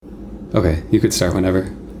Okay, you could start whenever.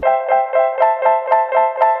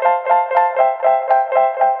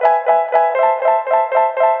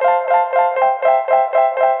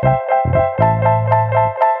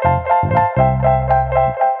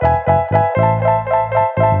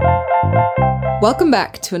 Welcome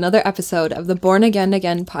back to another episode of the Born Again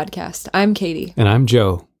podcast. I'm Katie. And I'm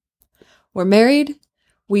Joe. We're married,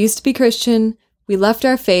 we used to be Christian, we left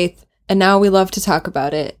our faith, and now we love to talk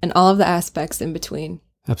about it and all of the aspects in between.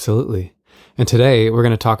 Absolutely. And today we're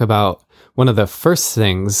going to talk about one of the first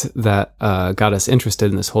things that got us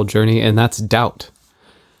interested in this whole journey, and that's doubt.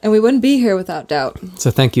 And we wouldn't be here without doubt.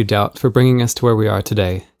 So thank you, doubt, for bringing us to where we are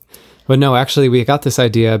today. But no, actually, we got this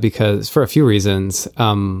idea because for a few reasons.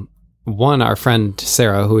 One, our friend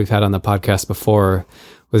Sarah, who we've had on the podcast before,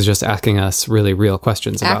 was just asking us really real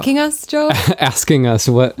questions about... Asking us, Joe? Asking us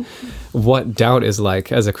what doubt is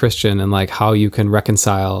like as a Christian and like how you can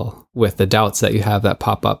reconcile with the doubts that you have that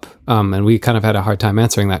pop up. And we kind of had a hard time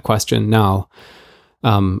answering that question now.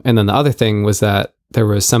 And then the other thing was that there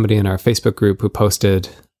was somebody in our Facebook group who posted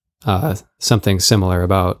something similar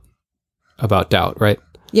about doubt, right?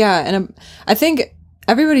 Yeah, and I think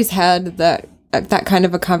everybody's had that kind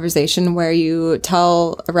of a conversation where you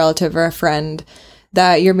tell a relative or a friend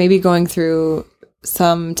that you're maybe going through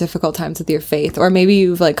some difficult times with your faith, or maybe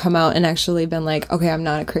you've like come out and actually been like, okay, I'm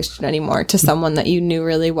not a Christian anymore, to someone that you knew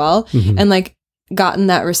really well, and like gotten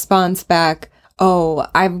that response back, oh,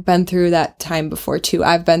 I've been through that time before too.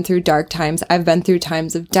 I've been through dark times. I've been through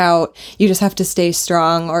times of doubt. You just have to stay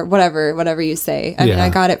strong, or whatever you say. I mean, I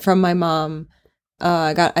got it from my mom.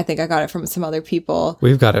 I think I got it from some other people.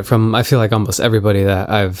 We've got it from, I feel like almost everybody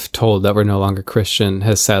that I've told that we're no longer Christian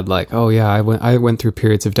has said like, oh yeah, I went through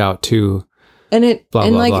periods of doubt too. And blah,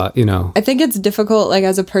 like, blah, you know. I think it's difficult, like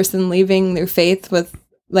as a person leaving their faith with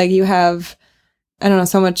like, you have, I don't know,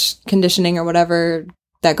 so much conditioning or whatever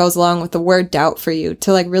that goes along with the word doubt for you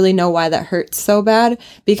to like really know why that hurts so bad.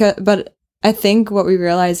 But I think what we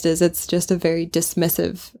realized is it's just a very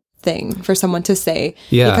dismissive thing for someone to say.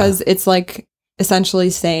 Yeah. Because it's like, essentially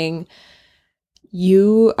saying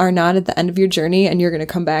you are not at the end of your journey and you're going to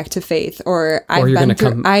come back to faith, or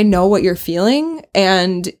I know what you're feeling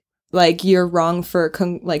and like you're wrong for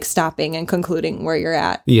like stopping and concluding where you're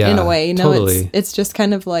at. Yeah, in a way, you know, totally. It's just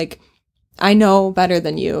kind of like, I know better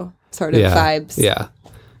than you sort of vibes.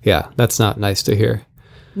 Yeah. That's not nice to hear.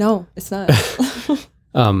 No, it's not.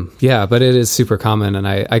 Yeah, but it is super common, and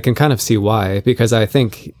I can kind of see why, because I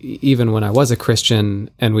think even when I was a Christian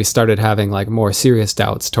and we started having like more serious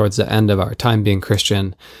doubts towards the end of our time being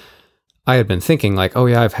Christian, I had been thinking like, oh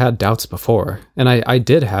yeah, I've had doubts before. And I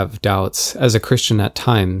did have doubts as a Christian at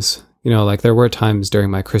times, you know, like there were times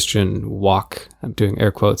during my Christian walk, I'm doing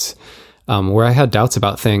air quotes, where I had doubts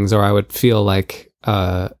about things, or I would feel like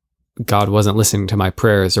God wasn't listening to my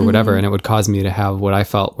prayers or whatever, and it would cause me to have what I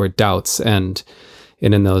felt were doubts. And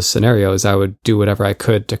in those scenarios, I would do whatever I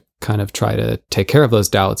could to kind of try to take care of those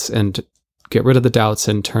doubts and get rid of the doubts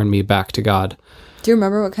and turn me back to God. Do you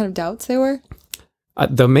remember what kind of doubts they were?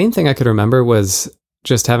 The main thing I could remember was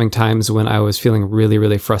just having times when I was feeling really,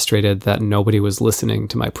 really frustrated that nobody was listening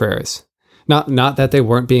to my prayers. Not that they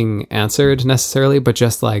weren't being answered necessarily, but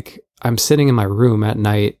just like I'm sitting in my room at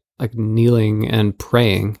night, like kneeling and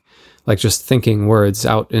praying, like just thinking words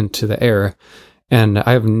out into the air. And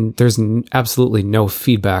there's absolutely no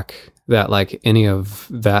feedback that like any of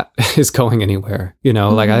that is going anywhere, you know,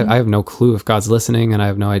 like I have no clue if God's listening, and I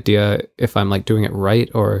have no idea if I'm like doing it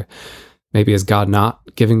right, or maybe is God not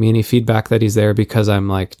giving me any feedback that he's there because I'm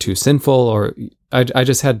like too sinful, or I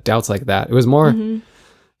just had doubts like that. It was more, I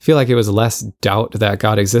feel like it was less doubt that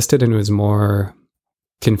God existed, and it was more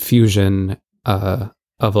confusion,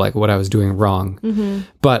 of like what I was doing wrong.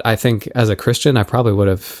 But I think as a Christian, I probably would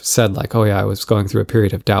have said like, oh yeah, I was going through a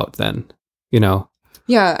period of doubt then, you know?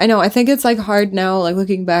 Yeah, I know. I think it's like hard now, like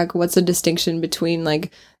looking back, what's the distinction between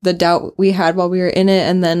like the doubt we had while we were in it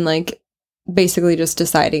and then like basically just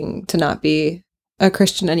deciding to not be a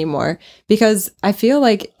Christian anymore? Because I feel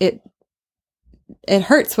like it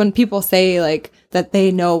hurts when people say like that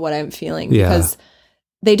they know what I'm feeling, because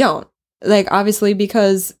they don't. Like obviously,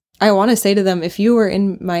 because I want to say to them, if you were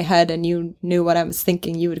in my head and you knew what I was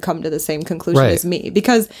thinking, you would come to the same conclusion as me,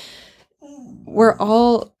 because we're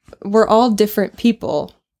all different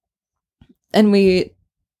people and we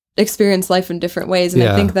experience life in different ways. And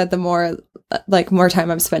I think that the more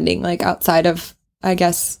time I'm spending like outside of, I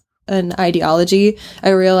guess, an ideology, I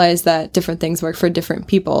realize that different things work for different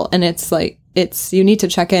people. And it's like, you need to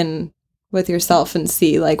check in with yourself and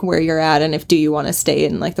see like where you're at, and if do you want to stay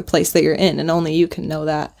in like the place that you're in, and only you can know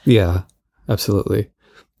that. Yeah, absolutely.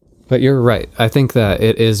 But you're right. I think that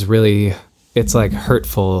it is really it's like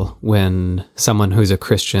hurtful when someone who's a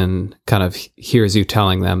Christian kind of hears you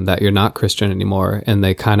telling them that you're not Christian anymore, and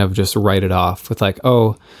they kind of just write it off with like,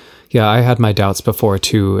 oh, yeah, I had my doubts before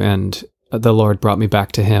too, and the Lord brought me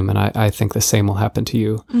back to him, and I think the same will happen to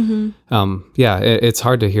you. It's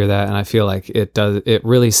hard to hear that, and I feel like it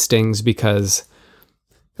really stings because,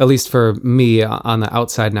 at least for me on the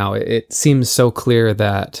outside now, it seems so clear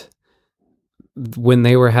that when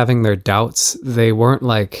they were having their doubts, they weren't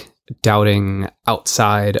like doubting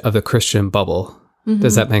outside of the Christian bubble.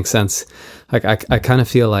 Does that make sense? Like I kind of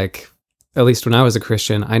feel like, at least when I was a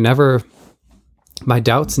Christian, my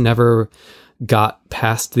doubts never got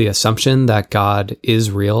past the assumption that God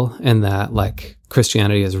is real and that like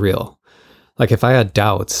Christianity is real. Like if I had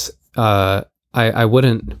doubts, I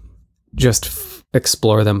wouldn't just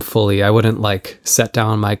explore them fully. I wouldn't like set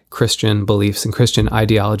down my Christian beliefs and Christian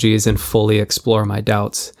ideologies and fully explore my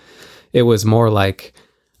doubts. It was more like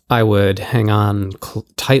I would hang on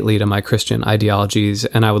tightly to my Christian ideologies,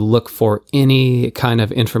 and I would look for any kind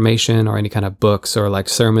of information or any kind of books or like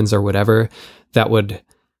sermons or whatever that would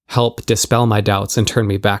help dispel my doubts and turn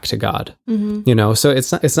me back to God. You know, so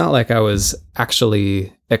it's not like I was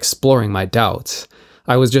actually exploring my doubts.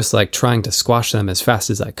 I was just like trying to squash them as fast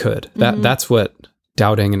as I could. That's what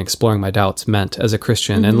doubting and exploring my doubts meant as a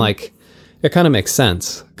Christian. And like, it kind of makes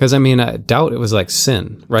sense because I mean, doubt, it was like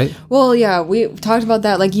sin, right? Well, yeah, we talked about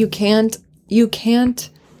that. Like you can't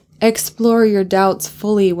explore your doubts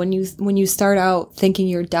fully when you start out thinking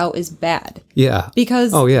your doubt is bad. Yeah.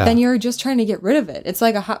 Because then you're just trying to get rid of it. It's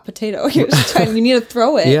like a hot potato. You're just you need to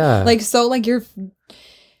throw it. Yeah. Like, so like you're,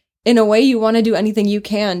 in a way, you want to do anything you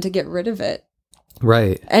can to get rid of it.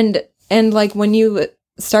 Right. And like when you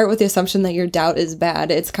start with the assumption that your doubt is bad,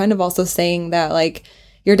 it's kind of also saying that like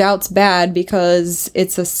your doubt's bad because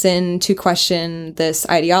it's a sin to question this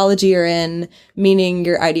ideology you're in, meaning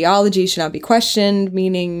your ideology should not be questioned,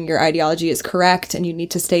 meaning your ideology is correct and you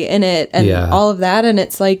need to stay in it and all of that. And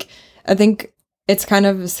it's like, I think it's kind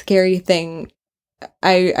of a scary thing.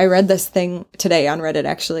 I read this thing today on Reddit,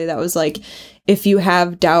 actually, that was like, if you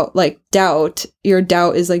have doubt, your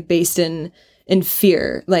doubt is like based in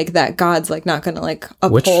fear, like that God's like not gonna like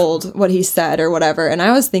uphold what he said or whatever. And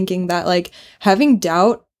I was thinking that like having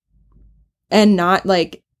doubt and not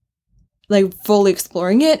like fully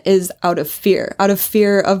exploring it is out of fear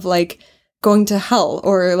of like going to hell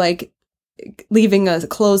or like leaving a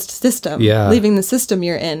closed system, leaving the system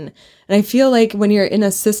you're in. And I feel like when you're in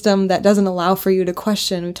a system that doesn't allow for you to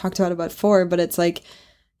question, we talked about it before, but it's like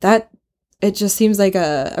that, it just seems like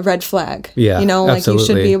a red flag. You know, like absolutely. You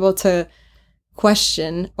should be able to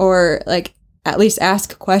question or like at least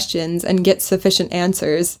ask questions and get sufficient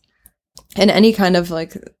answers in any kind of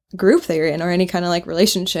like group that you're in or any kind of like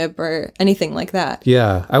relationship or anything like that.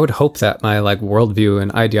 Yeah, I would hope that my like worldview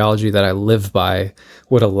and ideology that I live by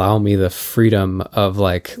would allow me the freedom of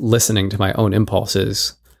like listening to my own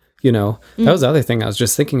impulses. You know, that was the other thing I was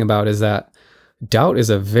just thinking about, is that doubt is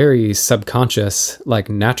a very subconscious, like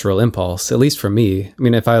natural impulse, at least for me. I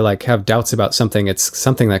mean, if I like have doubts about something, it's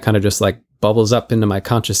something that kind of just like bubbles up into my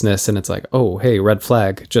consciousness and it's like, oh, hey, red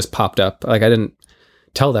flag just popped up. Like I didn't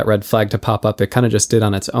tell that red flag to pop up. It kind of just did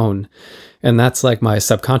on its own. And that's like my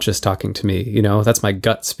subconscious talking to me, you know, that's my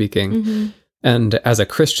gut speaking. And as a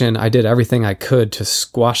Christian, I did everything I could to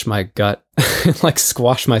squash my gut, like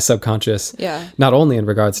squash my subconscious. Yeah. Not only in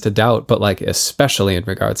regards to doubt, but like especially in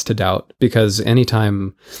regards to doubt, because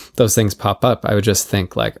anytime those things pop up, I would just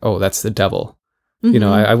think like, oh, that's the devil. You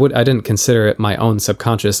know, I didn't consider it my own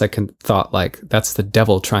subconscious. I thought like, that's the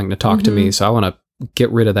devil trying to talk to me. So I want to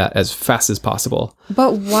get rid of that as fast as possible.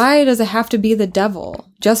 But why does it have to be the devil?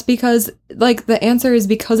 Just because, like, the answer is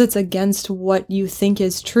because it's against what you think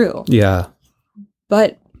is true. Yeah.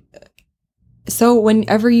 But so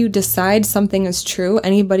whenever you decide something is true,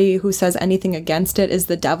 anybody who says anything against it is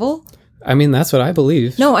the devil? I mean, that's what I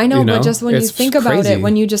believe. No, I know, you know? But just when you think about it,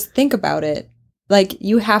 when you just think about it, like,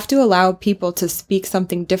 you have to allow people to speak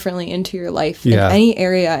something differently into your life in any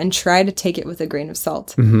area and try to take it with a grain of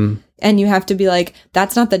salt. And you have to be like,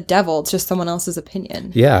 that's not the devil, it's just someone else's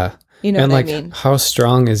opinion. Yeah. You know and what like, I mean? How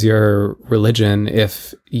strong is your religion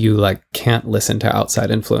if you like can't listen to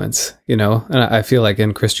outside influence, you know? And I feel like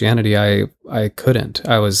in Christianity, I couldn't.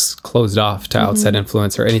 I was closed off to outside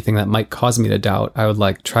influence or anything that might cause me to doubt. I would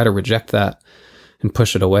like try to reject that and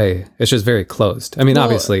push it away. It's just very closed. I mean,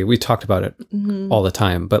 obviously we talked about it all the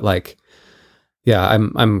time, but like, yeah,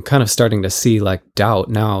 I'm kind of starting to see like doubt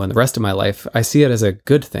now in the rest of my life. I see it as a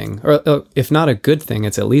good thing, or if not a good thing,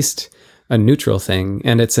 it's at least a neutral thing.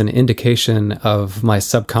 And it's an indication of my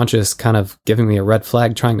subconscious kind of giving me a red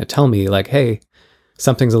flag, trying to tell me like, hey,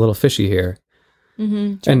 something's a little fishy here.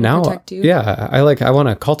 And now, yeah, I want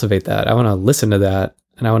to cultivate that. I want to listen to that,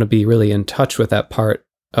 and I want to be really in touch with that part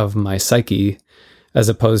of my psyche, as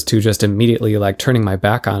opposed to just immediately like turning my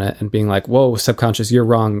back on it and being like, whoa, subconscious, you're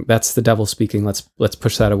wrong. That's the devil speaking. Let's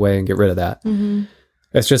push that away and get rid of that.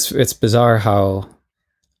 It's bizarre how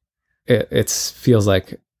it feels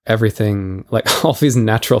like everything, like all these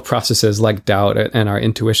natural processes like doubt and our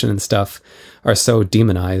intuition and stuff are so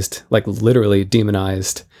demonized, like literally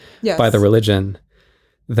demonized by the religion,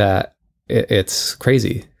 that it's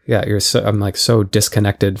crazy. Yeah, I'm like so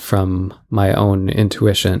disconnected from my own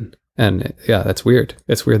intuition. And yeah, that's weird.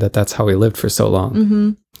 It's weird that that's how we lived for so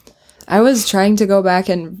long. I was trying to go back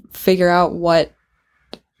and figure out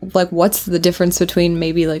what's the difference between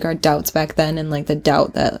maybe like our doubts back then and like the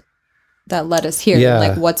doubt that led us here. Yeah.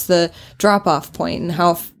 Like what's the drop off point, and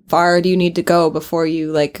how far do you need to go before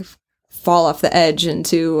you like fall off the edge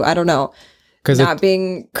into, I don't know, not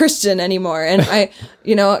being Christian anymore. And I,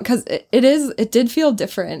 because it did feel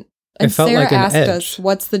different. And Sarah like asked us,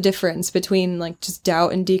 what's the difference between like just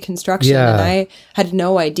doubt and deconstruction? Yeah. And I had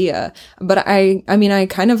no idea. But I mean, I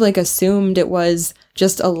kind of like assumed it was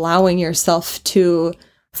just allowing yourself to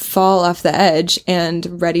fall off the edge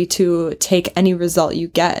and ready to take any result you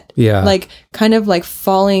get. Yeah. Like kind of like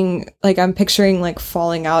falling, like I'm picturing like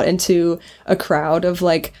falling out into a crowd of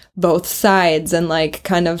like both sides and like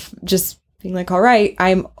kind of just being like, all right,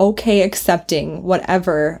 I'm okay accepting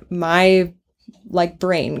whatever my like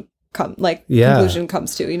brain conclusion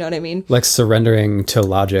comes to, you know what I mean? Like surrendering to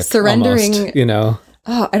logic, almost,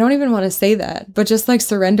 Oh, I don't even want to say that, but just like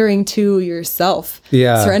surrendering to yourself,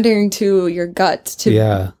 surrendering to your gut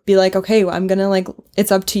to be like, okay, well, I'm going to like,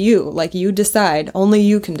 it's up to you. Like you decide, only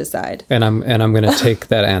you can decide. And I'm going to take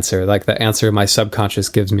that answer, like the answer my subconscious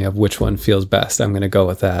gives me of which one feels best. I'm going to go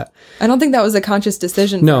with that. I don't think that was a conscious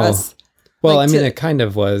decision for us. Well, like, I mean, it kind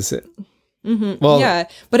of was. Well, yeah,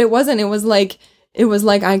 but it wasn't. It was like,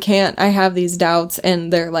 I have these doubts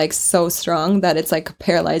and they're like so strong that it's like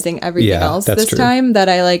paralyzing everything else this time, that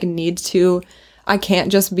I like I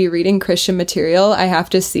can't just be reading Christian material. I have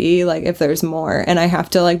to see like if there's more, and I have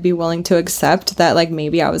to like be willing to accept that like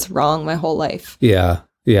maybe I was wrong my whole life. Yeah.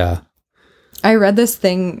 Yeah. I read this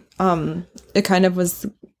thing. It kind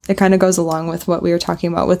of goes along with what we were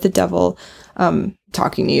talking about with the devil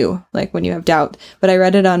talking to you, like when you have doubt. But I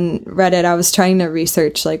read it on Reddit. I was trying to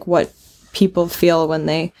research like what people feel when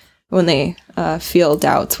they feel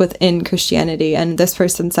doubts within Christianity, and this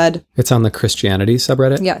person said, it's on the Christianity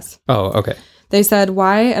subreddit. Yes. Oh, okay. They said,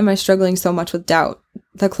 why am I struggling so much with doubt?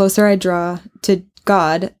 The closer I draw to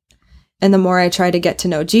God and the more I try to get to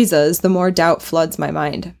know Jesus, the more doubt floods my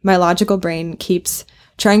mind. My logical brain keeps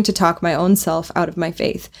trying to talk my own self out of my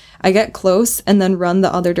faith. I get close and then run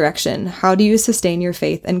the other direction. How do you sustain your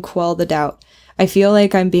faith and quell the doubt? I feel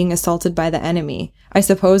like I'm being assaulted by the enemy. I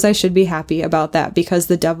suppose I should be happy about that because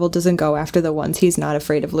the devil doesn't go after the ones he's not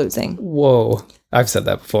afraid of losing. Whoa. I've said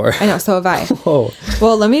that before. I know, so have I. Whoa.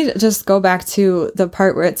 Well, let me just go back to the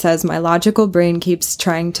part where it says, my logical brain keeps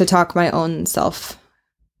trying to talk my own self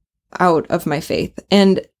out of my faith.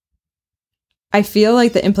 And I feel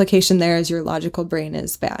like the implication there is your logical brain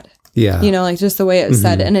is bad. Yeah. Like just the way it was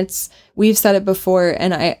said. And we've said it before,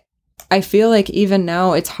 and I feel like even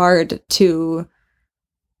now it's hard to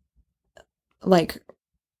like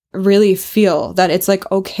really feel that it's like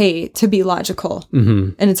okay to be logical,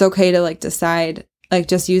 and it's okay to like decide like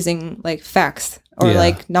just using like facts or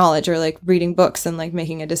like knowledge or like reading books and like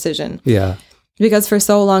making a decision. Yeah. Because for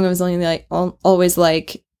so long it was only like always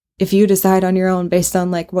like, if you decide on your own based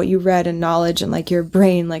on like what you read and knowledge and like your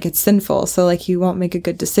brain, like it's sinful, so like you won't make a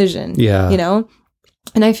good decision. Yeah.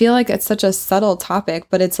 And I feel like it's such a subtle topic,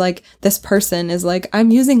 but it's like this person is like,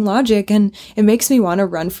 I'm using logic and it makes me want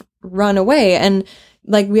to run away. And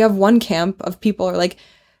like we have one camp of people are like,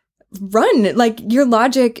 run, like your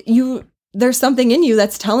logic, there's something in you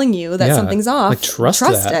that's telling you that something's off. Like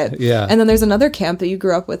trust it. Yeah. And then there's another camp that you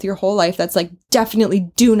grew up with your whole life that's like,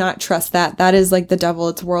 definitely do not trust that. That is like the devil.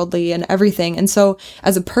 It's worldly and everything. And so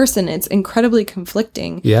as a person, it's incredibly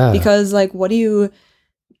conflicting. Yeah. Because like,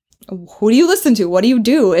 who do you listen to? What do you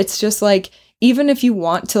do? It's just like, even if you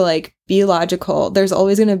want to like be logical, there's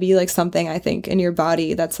always going to be like something, I think, in your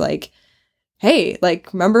body that's like, hey,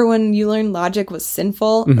 like, remember when you learned logic was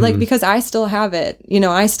sinful? Like, because I still have it,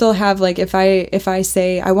 I still have like, if I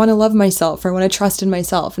say I want to love myself or I want to trust in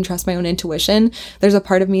myself and trust my own intuition, there's a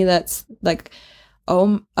part of me that's like,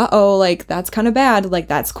 like that's kind of bad. Like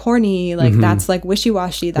that's corny. Like that's like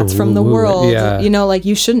wishy-washy. That's from the world. Yeah. Like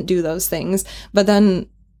you shouldn't do those things. But then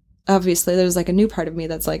obviously there's like a new part of me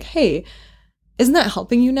that's like, hey, isn't that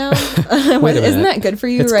helping you now? Isn't that good for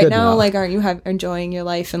you right now? Like, aren't you enjoying your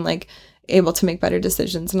life and like able to make better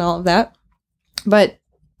decisions and all of that. But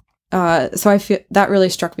so I feel that really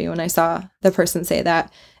struck me when I saw the person say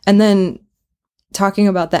that. And then talking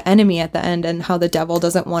about the enemy at the end and how the devil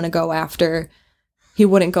doesn't want to go after, he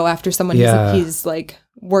wouldn't go after someone he's like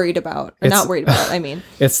worried about, or not worried about, I mean.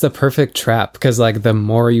 It's the perfect trap, because like the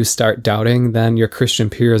more you start doubting, then your Christian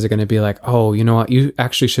peers are going to be like, oh, you know what, you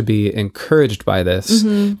actually should be encouraged by this,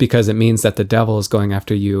 because it means that the devil is going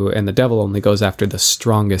after you, and the devil only goes after the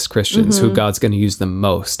strongest Christians who God's going to use the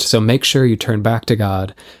most. So make sure you turn back to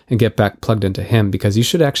God and get back plugged into him, because you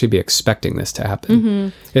should actually be expecting this to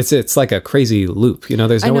happen. It's like a crazy loop, you know,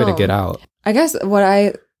 there's no way to get out. I guess what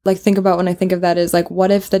I like think about when I think of that is like, what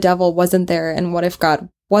if the devil wasn't there, and what if God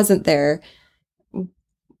wasn't there?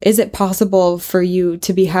 Is it possible for you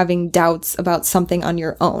to be having doubts about something on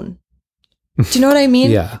your own? Do you know what I mean?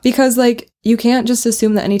 Yeah. Because like, you can't just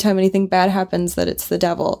assume that anytime anything bad happens that it's the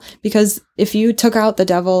devil, because if you took out the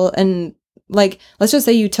devil, and like, let's just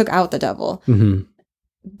say you took out the devil,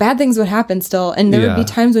 bad things would happen still, and there would be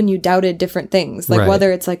times when you doubted different things, like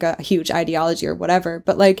whether it's like a huge ideology or whatever.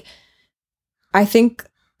 But like, I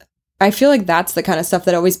feel like that's the kind of stuff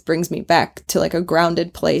that always brings me back to like a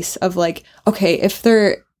grounded place of like, okay, if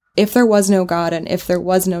there was no God and if there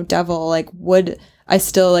was no devil, like, would I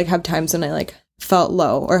still like have times when I like felt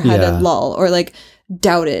low or had a lull or like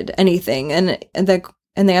doubted anything? And the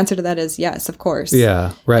answer to that is yes, of course.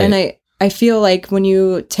 Yeah, right. And I feel like when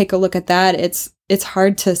you take a look at that, it's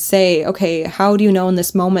hard to say, okay, how do you know in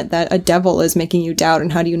this moment that a devil is making you doubt,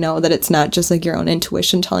 and how do you know that it's not just like your own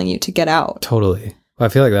intuition telling you to get out? Totally. I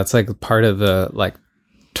feel like that's like part of the like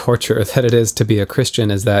torture that it is to be a Christian,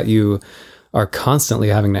 is that you are constantly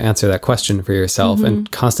having to answer that question for yourself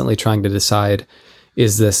and constantly trying to decide,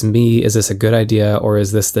 is this me? Is this a good idea? Or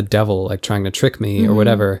is this the devil like trying to trick me or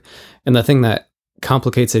whatever? And the thing that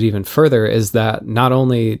complicates it even further is that not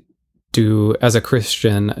only as a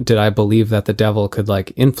Christian, did I believe that the devil could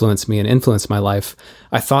like influence me and influence my life,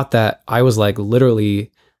 I thought that I was like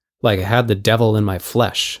literally like had the devil in my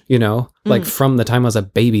flesh, you know, like from the time I was a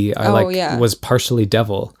baby, I was partially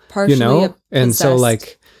devil, you know? And so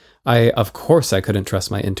like, of course I couldn't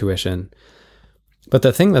trust my intuition. But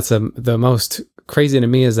the thing that's the most crazy to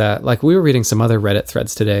me is that like, we were reading some other Reddit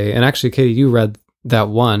threads today, and actually, Katie, you read that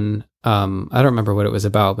one. I don't remember what it was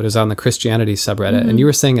about, but it was on the Christianity subreddit. And you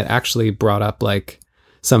were saying it actually brought up like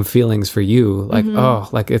some feelings for you, like, oh,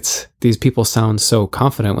 like it's, these people sound so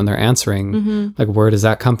confident when they're answering, like, where does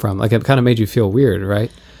that come from? Like, it kind of made you feel weird,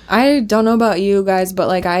 right? I don't know about you guys, but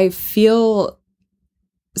like, I feel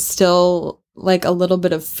still like a little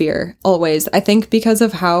bit of fear always. I think because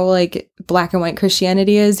of how like black and white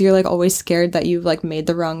Christianity is, you're like always scared that you've like made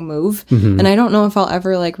the wrong move. And I don't know if I'll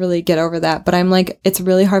ever like really get over that, but I'm like, it's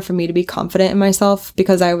really hard for me to be confident in myself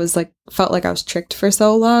because I was like, felt like I was tricked for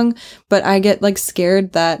so long. But I get like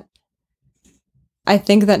scared that I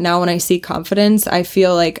think that now when I see confidence, I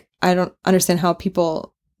feel like I don't understand how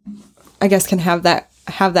people, I guess, can have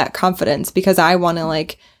that confidence, because I want to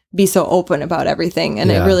like be so open about everything,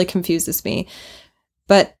 and it really confuses me.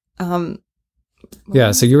 But so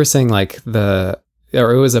you were saying like or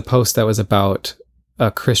it was a post that was about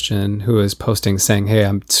a Christian who was posting saying, hey,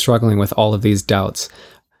 I'm struggling with all of these doubts,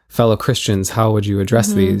 fellow Christians, how would you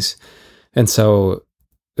address these? And so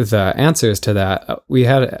the answers to that,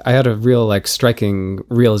 I had a real like striking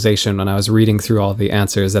realization when I was reading through all the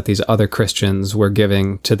answers that these other Christians were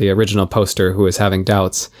giving to the original poster who was having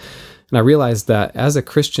doubts. And I realized that as a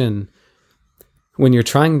Christian, when you're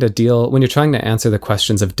trying to answer the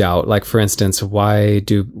questions of doubt, like for instance, why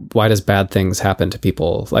does bad things happen to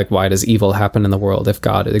people? Like, why does evil happen in the world if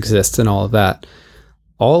God exists and all of that?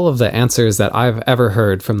 All of the answers that I've ever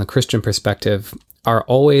heard from the Christian perspective are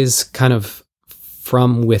always kind of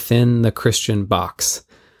from within the Christian box.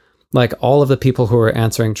 Like all of the people who are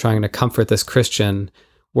answering, trying to comfort this Christian,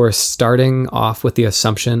 we're starting off with the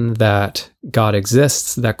assumption that God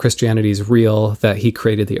exists, that Christianity is real, that he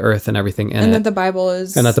created the earth and everything in it. And that the Bible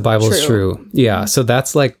is true. Yeah. So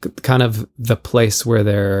that's like kind of the place where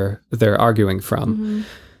they're arguing from.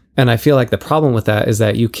 And I feel like the problem with that is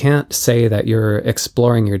that you can't say that you're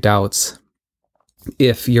exploring your doubts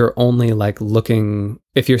if you're only like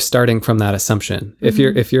if you're starting from that assumption. If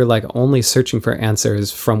you're like only searching for answers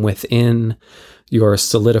from within your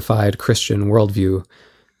solidified Christian worldview,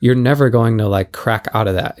 you're never going to like crack out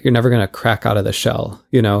of that. You're never going to crack out of the shell,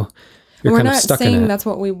 you know? You're kind of stuck in it. We're not saying that's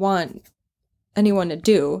what we want anyone to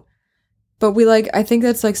do. But I think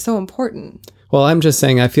that's like so important. Well, I'm just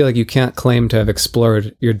saying, I feel like you can't claim to have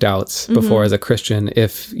explored your doubts before as a Christian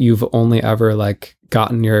if you've only ever like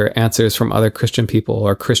gotten your answers from other Christian people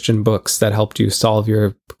or Christian books that helped you solve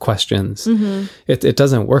your questions. It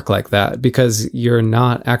doesn't work like that because you're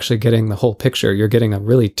not actually getting the whole picture. You're getting a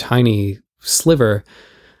really tiny sliver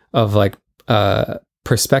of like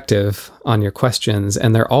perspective on your questions,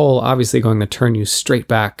 and they're all obviously going to turn you straight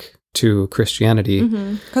back to Christianity,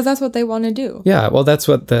 because that's what they want to do. Yeah, well, that's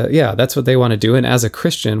what they want to do. And as a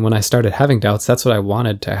Christian, when I started having doubts, that's what I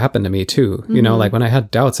wanted to happen to me too. You know, like when I had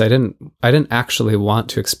doubts, I didn't actually want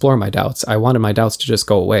to explore my doubts. I wanted my doubts to just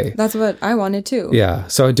go away. That's what I wanted too. Yeah,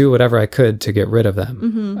 so I do whatever I could to get rid of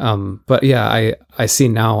them. But yeah, I see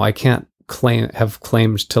now I can't have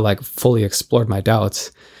claimed to like fully explored my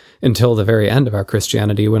doubts until the very end of our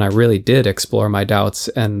Christianity, when I really did explore my doubts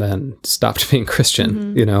and then stopped being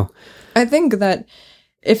Christian, you know? I think that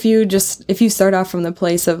if you start off from the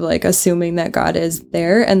place of like assuming that God is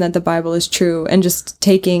there and that the Bible is true and just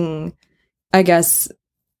taking, I guess,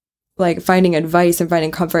 like finding advice and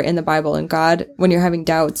finding comfort in the Bible and God, when you're having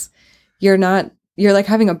doubts, you're like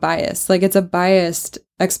having a bias. Like it's a biased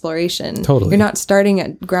exploration. Totally. You're not starting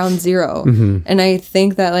at ground zero. And I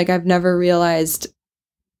think that like I've never realized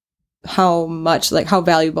how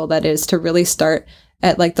valuable that is to really start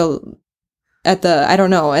at like the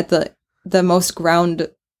most ground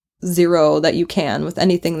zero that you can with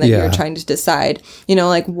anything that you're trying to decide. You know,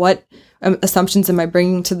 like what assumptions am I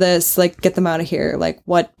bringing to this? Like get them out of here. Like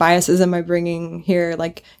what biases am I bringing here?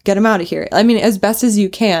 Like get them out of here. I mean, as best as you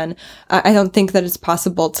can. I don't think that it's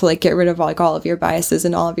possible to like get rid of like all of your biases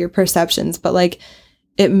and all of your perceptions, but like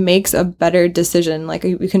it makes a better decision. Like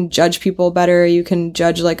you can judge people better. You can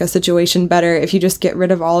judge like a situation better if you just get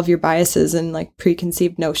rid of all of your biases and like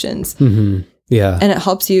preconceived notions. Yeah. And it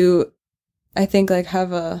helps you, I think, like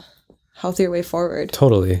have a healthier way forward.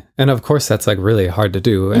 Totally. And of course that's like really hard to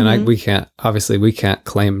do. And we can't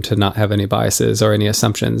claim to not have any biases or any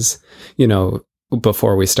assumptions, you know,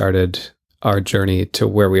 before we started our journey to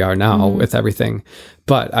where we are now with everything.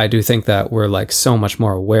 But I do think that we're like so much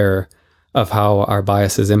more aware of how our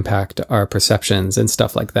biases impact our perceptions and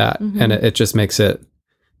stuff like that. And it just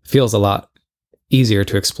feels a lot easier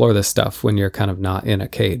to explore this stuff when you're kind of not in a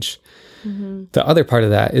cage. The other part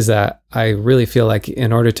of that is that I really feel like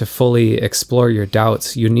in order to fully explore your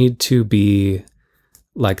doubts, you need to be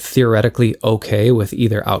like theoretically okay with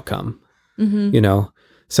either outcome, you know?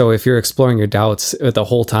 So if you're exploring your doubts the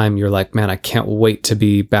whole time, you're like, man, I can't wait to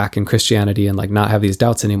be back in Christianity and like not have these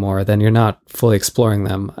doubts anymore, then you're not fully exploring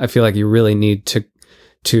them. I feel like you really need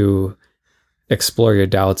to explore your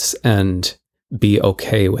doubts and be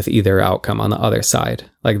okay with either outcome on the other side.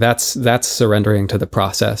 Like that's surrendering to the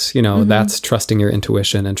process, you know, that's trusting your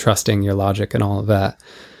intuition and trusting your logic and all of that.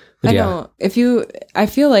 But I know. I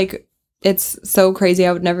feel like it's so crazy.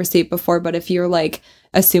 I would never see it before, but if you're like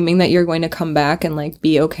assuming that you're going to come back and like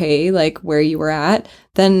be okay, like where you were at,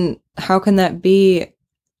 then how can that be?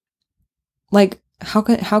 Like, how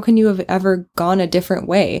can you have ever gone a different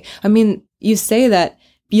way? I mean, you say that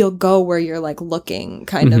you'll go where you're like looking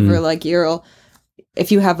kind of, or like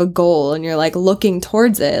if you have a goal and you're like looking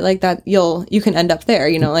towards it like that, you can end up there,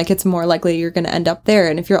 you know, like it's more likely you're going to end up there.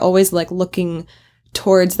 And if you're always like looking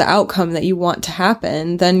towards the outcome that you want to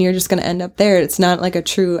happen, then you're just going to end up there. It's not like a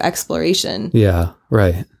true exploration. Yeah,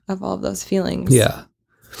 right. Of all of those feelings. Yeah.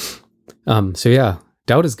 So yeah,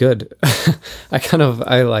 doubt is good.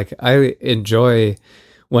 I enjoy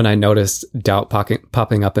when I notice doubt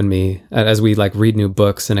popping up in me as we like read new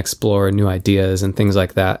books and explore new ideas and things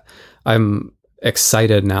like that. I'm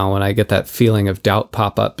excited now when I get that feeling of doubt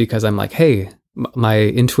pop up because I'm like, hey, my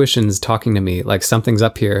intuition's talking to me, like something's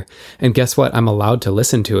up here. And guess what? I'm allowed to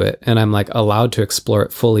listen to it. And I'm like allowed to explore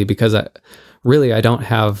it fully because I don't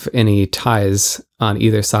have any ties on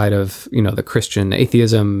either side of, you know, the Christian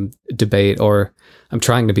atheism debate, or I'm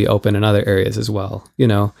trying to be open in other areas as well, you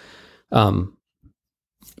know?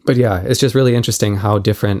 But yeah, it's just really interesting how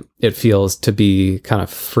different it feels to be kind of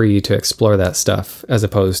free to explore that stuff as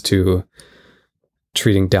opposed to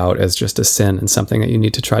treating doubt as just a sin and something that you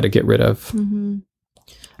need to try to get rid of.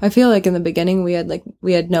 I feel like in the beginning we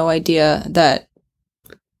had no idea that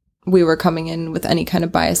we were coming in with any kind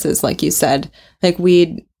of biases, like you said. Like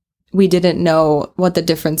we didn't know what the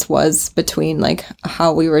difference was between like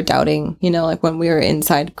how we were doubting, you know, like when we were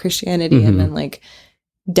inside Christianity and then like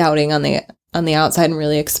doubting on the outside and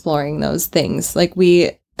really exploring those things. Like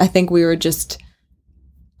I think we were just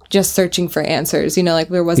searching for answers, you know, like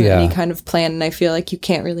there wasn't any kind of plan. And I feel like you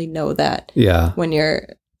can't really know that when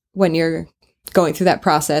you're going through that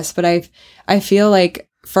process. But I feel like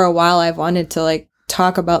for a while I've wanted to like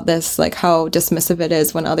talk about this, like how dismissive it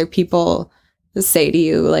is when other people say to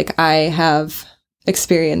you, like, I have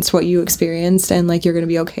experienced what you experienced, and like you're going to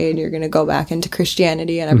be okay, and you're going to go back into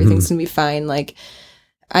Christianity and everything's going to be fine. Like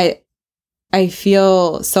I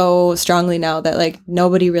feel so strongly now that like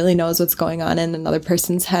nobody really knows what's going on in another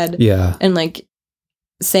person's head. Yeah. And like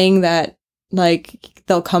saying that like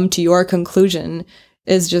they'll come to your conclusion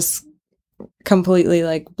is just completely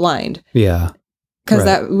like blind. Yeah. Because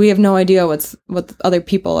that we have no idea what other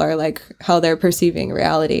people are like, how they're perceiving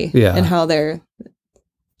reality, and how they're,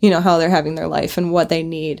 how they're having their life and what they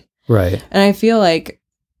need. Right. And I feel like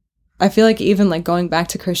even like going back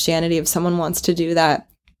to Christianity, if someone wants to do that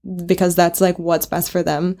because that's like what's best for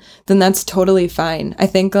them, then that's totally fine. I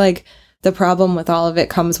think like the problem with all of it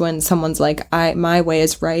comes when someone's like, my way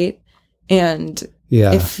is right, and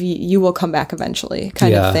if you will come back eventually,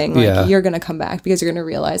 kind of thing. Like you're going to come back because you're going to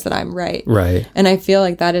realize that I'm right. Right. And I feel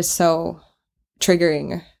like that is so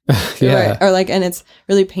triggering. Or like, and it's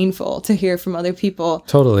really painful to hear from other people.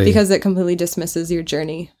 Totally. Because it completely dismisses your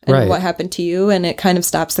journey and what happened to you. And it kind of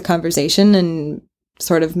stops the conversation and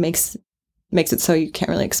sort of makes it so you can't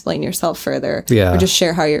really explain yourself further. Or just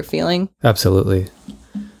share how you're feeling. Absolutely.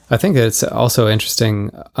 I think it's also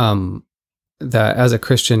interesting, that as a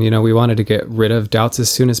Christian, we wanted to get rid of doubts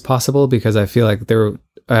as soon as possible, because I feel like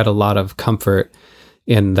I had a lot of comfort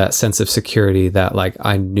in that sense of security that like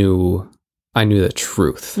I knew the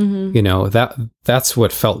truth. That's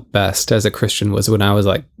what felt best as a Christian, was when I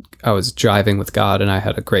was driving with God and I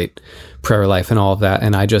had a great prayer life and all of that,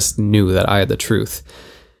 and I just knew that I had the truth.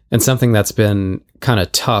 And something that's been kind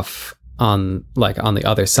of tough on the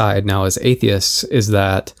other side now as atheists is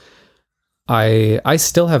that I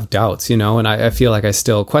still have doubts, and I feel like I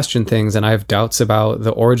still question things, and I have doubts about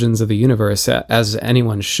the origins of the universe, as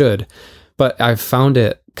anyone should. But I've found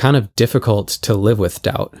it kind of difficult to live with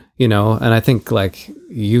doubt, and I think like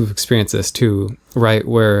you've experienced this too, right?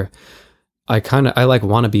 Where I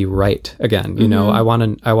want to be right again, I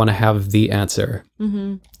want to have the answer.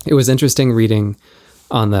 It was interesting reading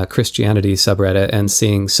on the Christianity subreddit and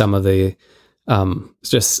seeing some of the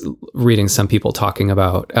just reading some people talking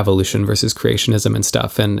about evolution versus creationism and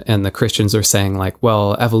stuff. And the Christians are saying like,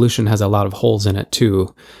 well, evolution has a lot of holes in it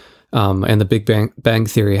too. And the Big Bang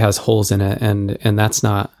Theory has holes in it. And that's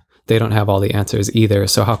not, they don't have all the answers either.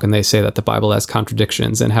 So how can they say that the Bible has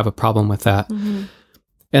contradictions and have a problem with that?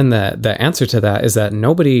 And the answer to that is that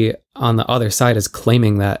nobody on the other side is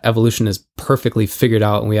claiming that evolution is perfectly figured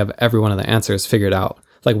out and we have every one of the answers figured out.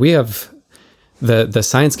 Like we have, the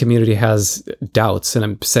science community has doubts, and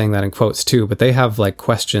I'm saying that in quotes too, but they have like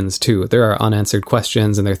questions too. There are unanswered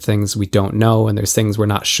questions, and there are things we don't know, and there's things we're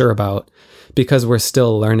not sure about because we're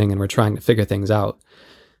still learning and we're trying to figure things out.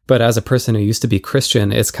 But as a person who used to be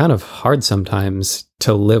Christian, it's kind of hard sometimes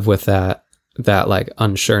to live with that like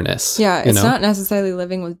unsureness. Yeah, it's not necessarily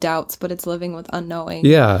living with doubts, but it's living with unknowing.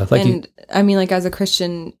 Yeah. I mean, like as a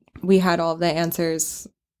Christian, we had all of the answers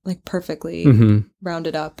like perfectly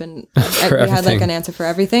rounded up, and we had like an answer for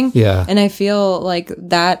everything. Yeah. And I feel like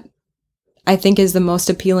that, I think, is the most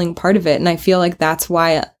appealing part of it. And I feel like that's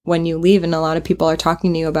why when you leave and a lot of people are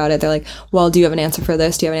talking to you about it, they're like, well, do you have an answer for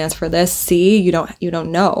this? Do you have an answer for this? See, you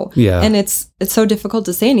don't know. Yeah. And it's so difficult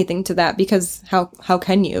to say anything to that, because how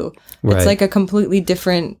can you? Right. It's like a completely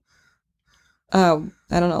different, I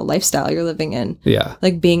don't know, lifestyle you're living in. Yeah.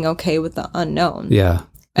 Like being okay with the unknown. Yeah.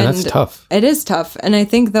 And that's tough. It is tough. And I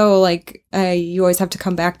think though, like you always have to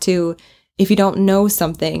come back to, if you don't know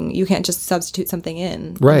something, you can't just substitute something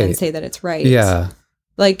in and say that it's right. Yeah.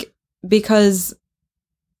 Like, because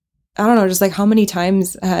I don't know, just like how many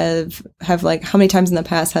times have like, how many times in the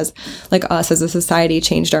past has like us as a society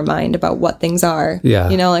changed our mind about what things are? Yeah.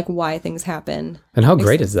 Like why things happen. And how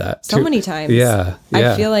great is that? So many times. Yeah.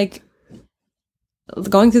 I feel like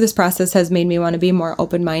going through this process has made me want to be more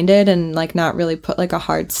open-minded and like not really put like a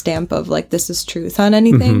hard stamp of like this is truth on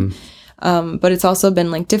anything. But it's also been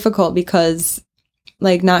like difficult because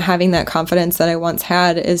like not having that confidence that I once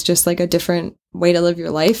had is just like a different way to live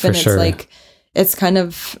your life. And it's like, it's kind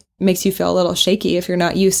of makes you feel a little shaky if you're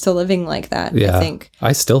not used to living like that. Yeah. I think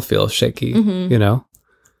I still feel shaky,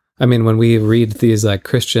 I mean, when we read these like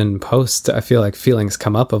Christian posts, I feel like feelings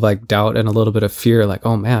come up of like doubt and a little bit of fear. Like,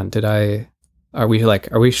 oh man, are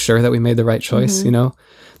we sure that we made the right choice?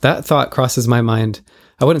 That thought crosses my mind.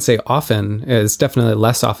 I wouldn't say often. It's definitely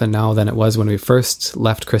less often now than it was when we first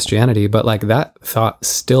left Christianity, but like that thought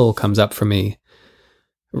still comes up for me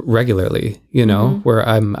regularly, where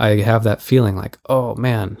I have that feeling like, oh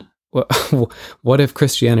man, what if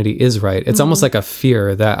Christianity is right? It's almost like a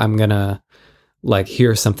fear that I'm gonna like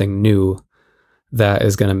hear something new that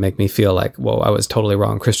is going to make me feel like, whoa, I was totally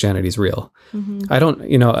wrong. Christianity's real. I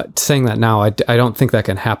don't, saying that now, I don't think that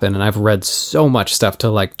can happen. And I've read so much stuff to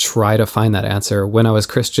like try to find that answer when I was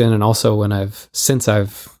Christian. And also since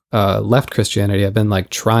I've left Christianity, I've been like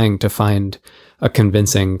trying to find a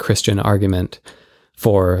convincing Christian argument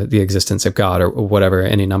for the existence of God or whatever,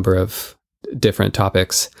 any number of different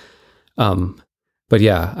topics. But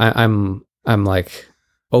yeah, I'm like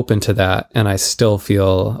open to that, and I still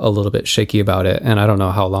feel a little bit shaky about it. And I don't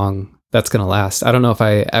know how long that's going to last. I don't know if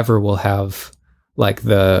I ever will have like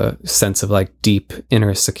the sense of like deep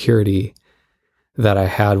inner security that I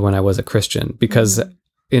had when I was a Christian, because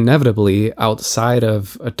inevitably outside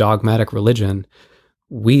of a dogmatic religion,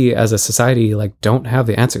 we as a society like don't have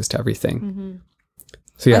the answers to everything.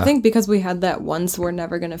 So yeah, I think because we had that once, we're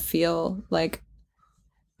never going to feel like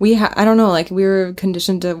I don't know, like we were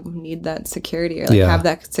conditioned to need that security or like have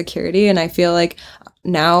that security. And I feel like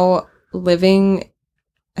now living,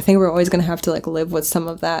 I think we're always going to have to like live with some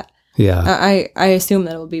of that. Yeah. I assume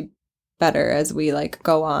that it will be better as we like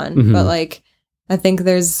go on. But like, I think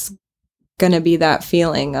there's going to be that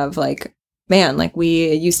feeling of like, man, like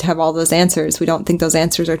we used to have all those answers. We don't think those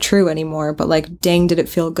answers are true anymore. But like, dang, did it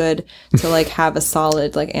feel good to like have a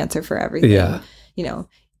solid like answer for everything,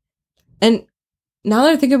 And now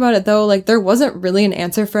that I think about it, though, like there wasn't really an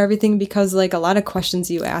answer for everything, because like a lot of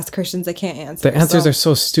questions you ask Christians, they can't answer. The answers are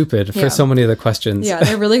so stupid for so many of the questions. Yeah,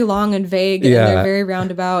 they're really long and vague, and they're very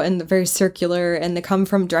roundabout and very circular, and they come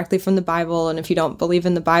directly from the Bible. And if you don't believe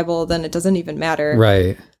in the Bible, then it doesn't even matter.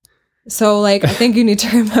 Right. So like, I think you need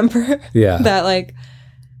to remember that like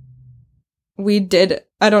we did,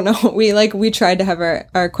 I don't know, we tried to have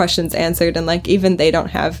our questions answered, and like even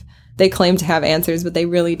they claim to have answers, but they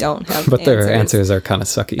really don't have but their answers are kind of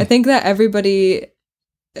sucky. I think that everybody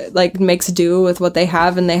like makes do with what they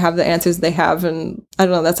have, and they have the answers they have, and I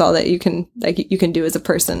don't know, that's all that you can do as a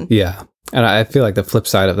person. Yeah. And I feel like the flip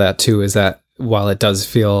side of that too is that while it does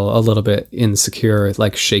feel a little bit insecure,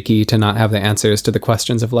 like shaky to not have the answers to the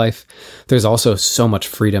questions of life, there's also so much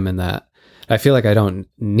freedom in that. I feel like I don't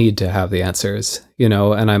need to have the answers,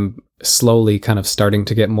 and I'm slowly kind of starting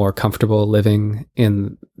to get more comfortable living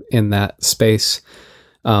in that space.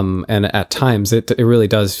 And at times it really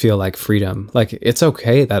does feel like freedom. Like it's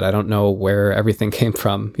okay that I don't know where everything came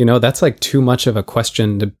from. That's like too much of a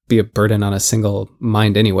question to be a burden on a single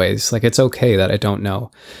mind anyways. Like it's okay that I don't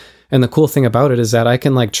know. And the cool thing about it is that I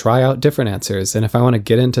can like try out different answers. And if I want to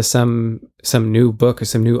get into some new book or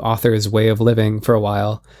some new author's way of living for a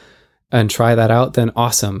while and try that out, then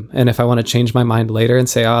awesome. And if I want to change my mind later and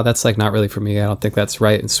say, that's like not really for me, I don't think that's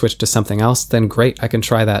right, and switch to something else, then great, I can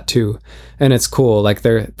try that too. And it's cool. Like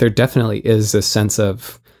there definitely is this sense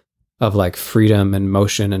of like freedom and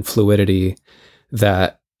motion and fluidity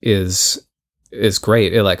that is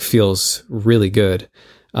great. It like feels really good.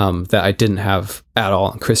 That I didn't have at all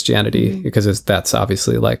in Christianity, because that's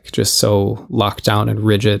obviously like just so locked down and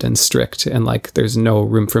rigid and strict, and like there's no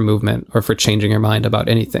room for movement or for changing your mind about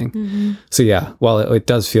anything. So yeah, while it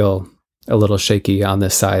does feel a little shaky on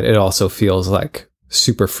this side, it also feels like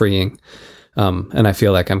super freeing. And I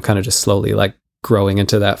feel like I'm kind of just slowly like growing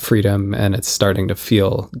into that freedom, and it's starting to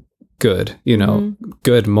feel good,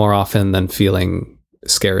 good more often than feeling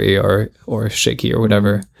scary or shaky or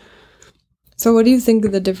whatever. So what do you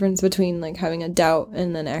think the difference between like having a doubt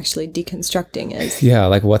and then actually deconstructing is? Yeah,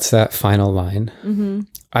 like what's that final line?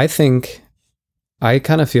 I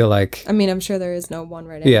kind of feel like... I mean, I'm sure there is no one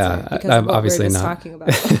right answer. Yeah, I'm obviously not. Talking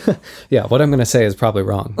about. Yeah, what I'm going to say is probably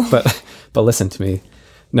wrong, but listen to me.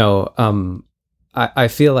 No, I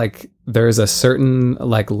feel like there's a certain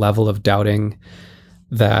like level of doubting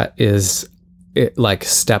that it like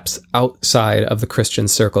steps outside of the Christian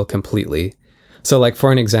circle completely. So like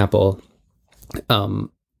for an example... on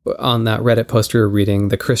that Reddit post we were reading,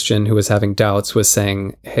 the Christian who was having doubts was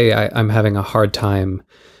saying, hey, I'm having a hard time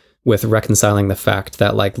with reconciling the fact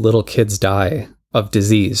that like little kids die of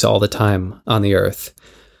disease all the time on the earth.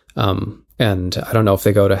 And I don't know if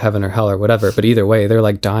they go to heaven or hell or whatever, but either way, they're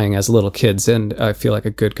like dying as little kids. And I feel like a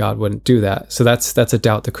good God wouldn't do that. So that's a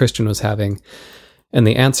doubt the Christian was having. And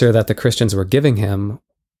the answer that the Christians were giving him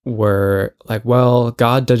were like, well,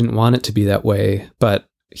 God didn't want it to be that way, but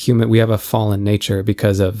we have a fallen nature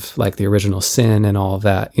because of like the original sin and all of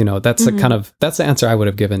that, that's that's the answer I would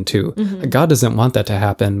have given too. Like, God doesn't want that to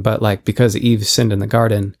happen, but like, because Eve sinned in the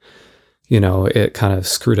garden, it kind of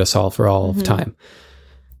screwed us all for all of time.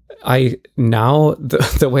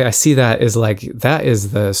 The way I see that is like, that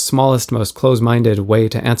is the smallest, most closed-minded way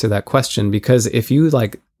to answer that question. Because if you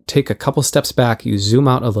like take a couple steps back, you zoom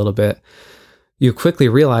out a little bit, you quickly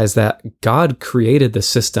realize that God created the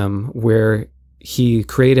system where he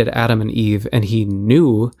created Adam and Eve, and he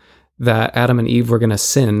knew that Adam and Eve were going to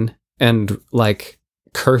sin and like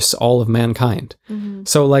curse all of mankind.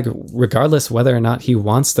 So like, regardless whether or not he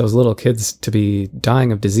wants those little kids to be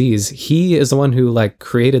dying of disease, he is the one who like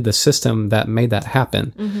created the system that made that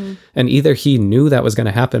happen. And either he knew that was going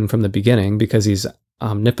to happen from the beginning because he's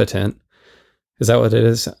omnipotent. Is that what it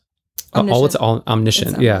is?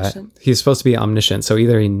 Omniscient. Yeah. He's supposed to be omniscient. So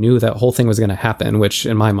either he knew that whole thing was going to happen, which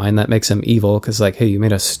in my mind, that makes him evil. Cause like, hey, you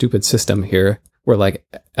made a stupid system here where like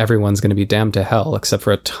everyone's going to be damned to hell except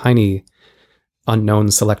for a tiny unknown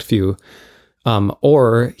select few.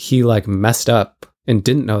 Or he like messed up and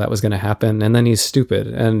didn't know that was going to happen. And then he's stupid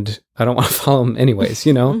and I don't want to follow him anyways,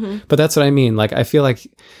 you know, but that's what I mean. Like, I feel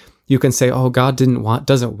like you can say, oh, God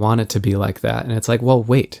doesn't want it to be like that. And it's like, well,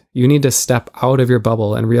 wait, you need to step out of your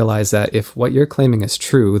bubble and realize that if what you're claiming is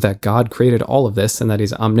true, that God created all of this and that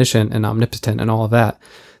he's omniscient and omnipotent and all of that,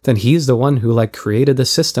 then he's the one who like created the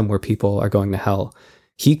system where people are going to hell.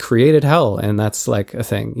 He created hell. And that's like a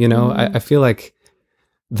thing, you know. I feel like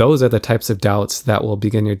those are the types of doubts that will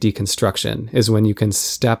begin your deconstruction, is when you can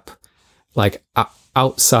step like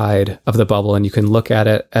outside of the bubble and you can look at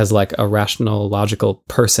it as like a rational, logical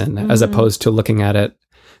person, as opposed to looking at it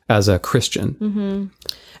as a Christian.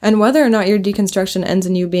 And whether or not your deconstruction ends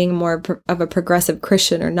in you being more of a progressive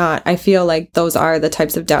Christian or not, I feel like those are the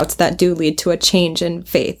types of doubts that do lead to a change in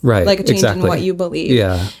faith, right? Like a change in what you believe.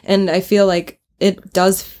 Yeah. And I feel like it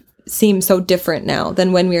does seem so different now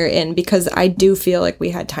than when we were in, because I do feel like we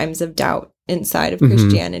had times of doubt inside of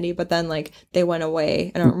Christianity, but then like they went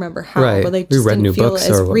away. I don't remember how, but they just didn't feel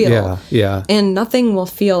as real. Yeah. And nothing will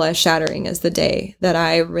feel as shattering as the day that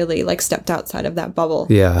I really like stepped outside of that bubble.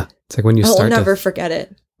 Yeah. It's like when you I'll never forget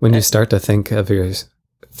it. When you start to think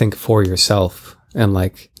for yourself and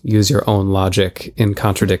like use your own logic in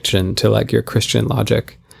contradiction to like your Christian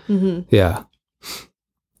logic. Yeah.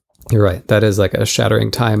 You're right. That is like a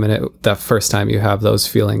shattering time. And that first time you have those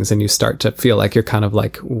feelings and you start to feel like you're kind of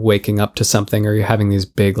like waking up to something, or you're having these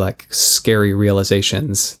big, like scary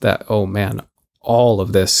realizations that, oh man, all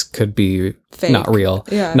of this could be fake. Not real.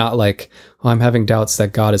 Yeah. Not like, oh, I'm having doubts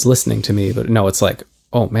that God is listening to me, but no, it's like,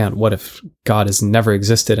 oh man, what if God has never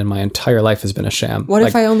existed and my entire life has been a sham? What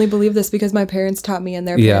if I only believe this because my parents taught me and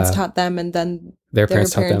their parents taught them, and then their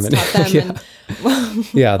parents taught them.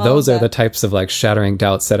 Yeah, those are the types of like shattering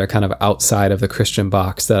doubts that are kind of outside of the Christian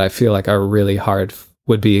box that I feel like are really hard,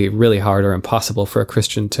 would be really hard or impossible for a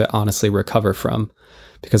Christian to honestly recover from.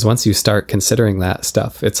 Because once you start considering that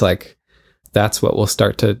stuff, it's like, that's what will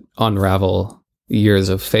start to unravel years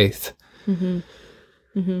of faith.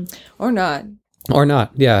 Or not. Or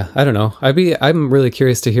not. Yeah. I don't know. I'm really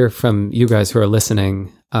curious to hear from you guys who are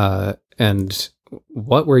listening. And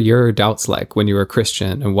what were your doubts like when you were a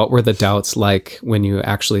Christian? And what were the doubts like when you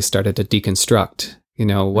actually started to deconstruct? You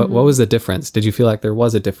know, what was the difference? Did you feel like there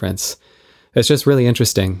was a difference? It's just really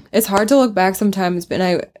interesting. It's hard to look back sometimes,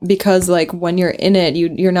 because like when you're in it,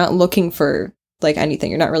 you're not looking for like anything.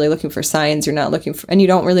 You're not really looking for signs. You're not looking for, and you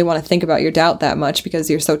don't really want to think about your doubt that much because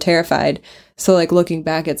you're so terrified. So like looking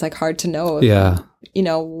back, it's like hard to know. You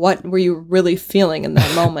know, what were you really feeling in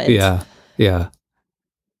that moment? Yeah.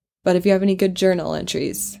 But if you have any good journal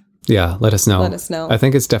entries, let us know. I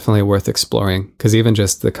think it's definitely worth exploring, because even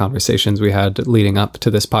just the conversations we had leading up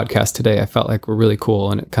to this podcast today, I felt like were really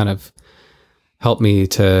cool, and it kind of helped me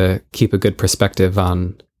to keep a good perspective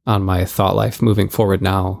on my thought life moving forward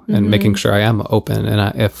now, and making sure I am open.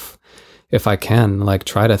 And if I can, like,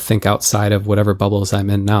 try to think outside of whatever bubbles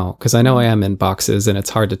I'm in now, because I know I am in boxes and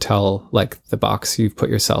it's hard to tell like the box you've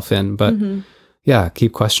put yourself in, but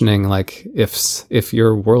keep questioning, like if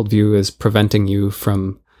your worldview is preventing you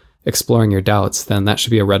from exploring your doubts, then that should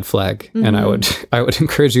be a red flag. And I would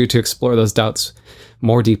encourage you to explore those doubts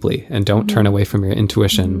more deeply, and don't turn away from your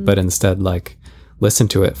intuition, but instead like listen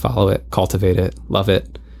to it, follow it, cultivate it, love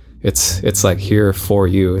it. It's like here for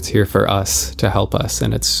you. It's here for us to help us,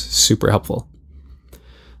 and it's super helpful.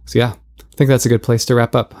 So yeah, I think that's a good place to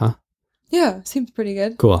wrap up, huh? Yeah, seems pretty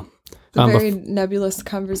good. Cool. A very nebulous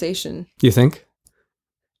conversation. You think?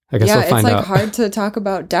 I guess we'll find out. It's like hard to talk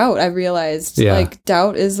about doubt. I realized like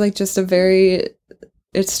doubt is like just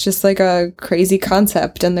it's just like a crazy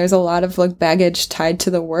concept, and there's a lot of like baggage tied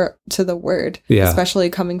to the word, especially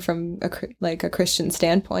coming from a Christian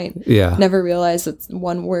standpoint. Never realized that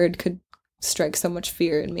one word could strike so much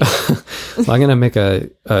fear in me. Well, I'm gonna make a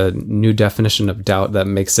new definition of doubt that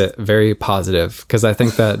makes it very positive, because I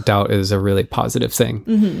think that doubt is a really positive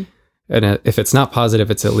thing. And if it's not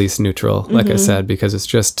positive, it's at least neutral, like I said, because it's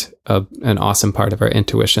just an awesome part of our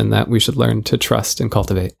intuition that we should learn to trust and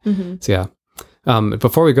cultivate. So yeah.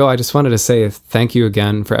 Before we go, I just wanted to say thank you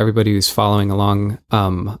again for everybody who's following along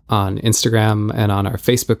on Instagram and on our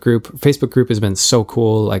Facebook group. Facebook group has been so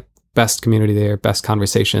cool, like best community there, best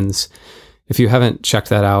conversations. If you haven't checked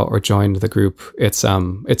that out or joined the group, it's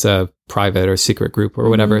a private or secret group or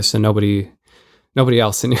whatever, so nobody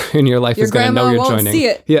else in your life is going to know you're joining. See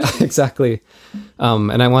it. Yeah, exactly.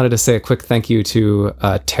 And I wanted to say a quick thank you to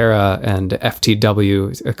Tara and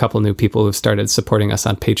FTW, a couple new people who've started supporting us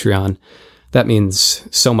on Patreon. That means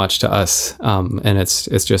so much to us, and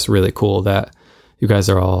it's just really cool that you guys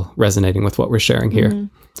are all resonating with what we're sharing here.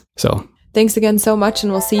 So thanks again so much,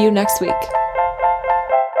 and we'll see you next week.